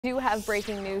We do have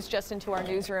breaking news just into our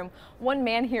newsroom. One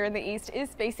man here in the East is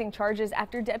facing charges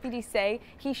after deputies say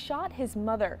he shot his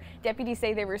mother. Deputies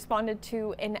say they responded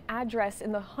to an address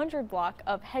in the 100 block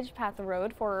of Hedgepath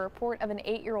Road for a report of an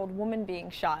 8-year-old woman being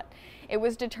shot. It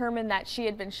was determined that she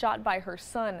had been shot by her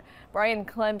son, Brian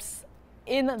Clemps,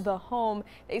 in the home.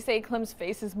 They say Clemps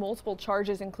faces multiple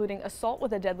charges, including assault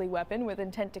with a deadly weapon with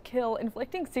intent to kill,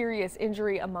 inflicting serious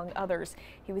injury, among others.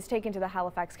 He was taken to the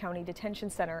Halifax County Detention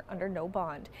Center under no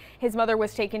bond. His mother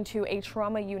was taken to a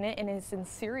trauma unit and is in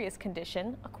serious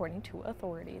condition, according to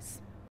authorities.